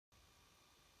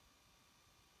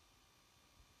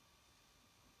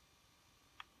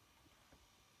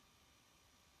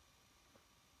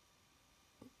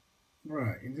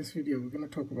Right, in this video we're going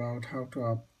to talk about how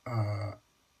to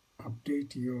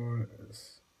update your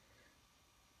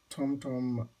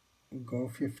TomTom Go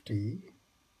 50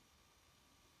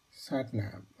 sat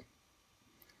nav.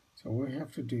 So what you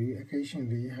have to do,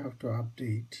 occasionally you have to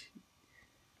update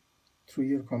through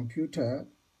your computer.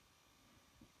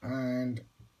 And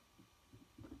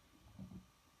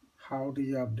how do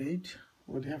you update?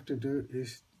 What you have to do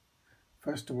is,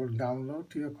 first of all, download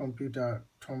to your computer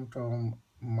TomTom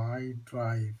My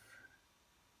Drive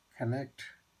Connect.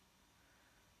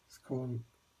 It's called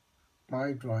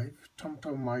My Drive,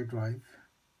 TomTom My Drive,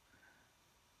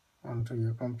 onto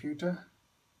your computer,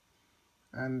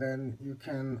 and then you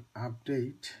can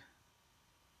update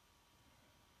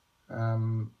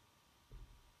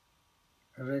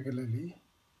regularly.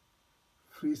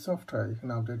 Free software, you can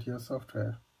update your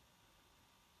software.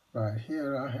 Right,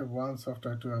 here I have one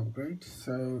software to upgrade.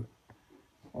 So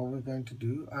what we're going to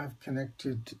do, I've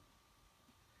connected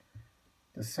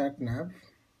the sat nav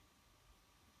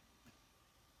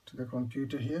to the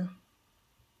computer here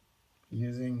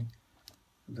using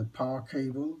the power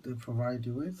cable they provide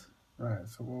you with. Right,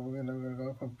 so what we're going to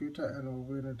go computer, and what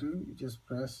we're going to do, you just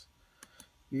press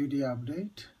UD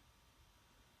update,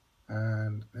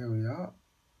 and there we are.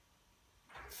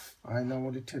 I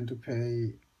normally tend to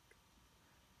pay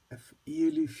a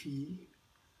yearly fee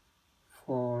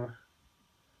for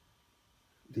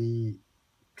the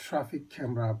traffic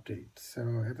camera update. So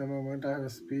at the moment I have a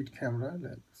speed camera,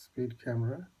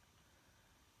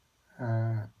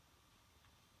 and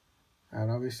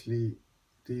obviously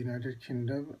the United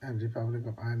Kingdom and Republic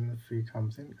of Ireland free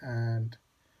comes in, and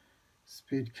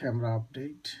speed camera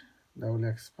update that will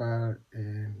expire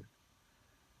in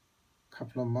a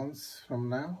couple of months from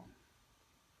now.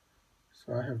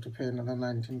 So I have to pay another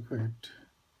 19 quid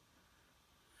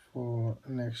for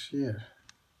next year.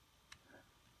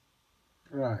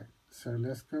 Right, so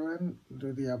let's go and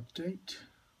do the update.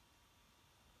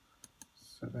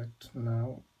 So that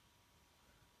now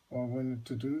all we need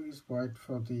to do is wait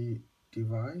for the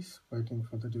device, waiting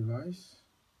for the device.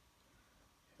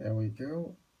 Here we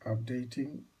go,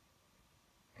 updating.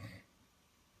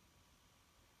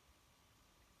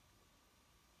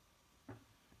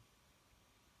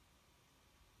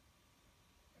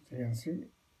 As you can see,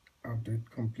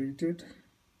 update completed.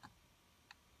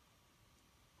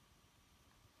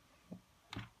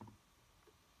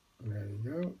 There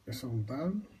you go, it's all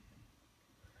done.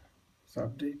 It's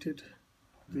updated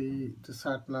the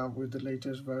sat nav with the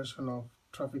latest version of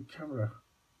traffic camera.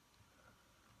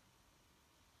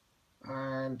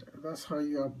 And that's how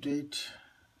you update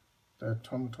the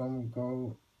TomTom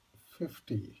Go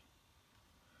 50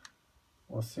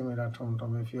 or similar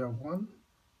TomTom. If you have one,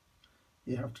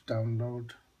 you have to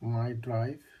download My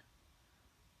Drive,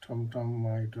 TomTom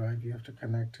My Drive. You have to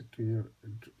connect it to your,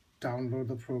 download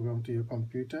the program to your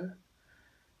computer,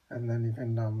 and then you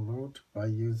can download by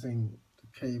using the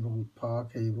cable, power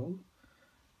cable.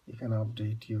 You can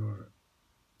update your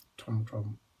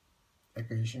TomTom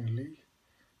occasionally,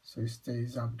 so it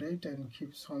stays updated and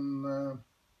keeps on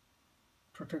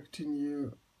protecting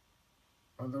you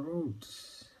on the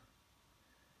roads.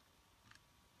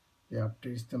 It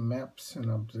updates the maps and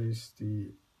updates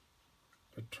the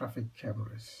traffic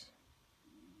cameras.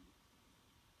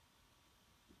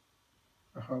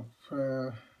 I hope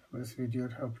this video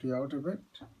helped you out a bit.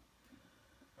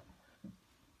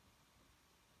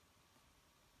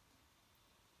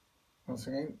 Once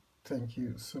again, thank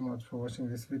you so much for watching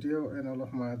this video and all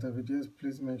of my other videos.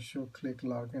 Please make sure click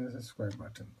like and subscribe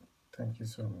button. Thank you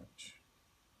so much.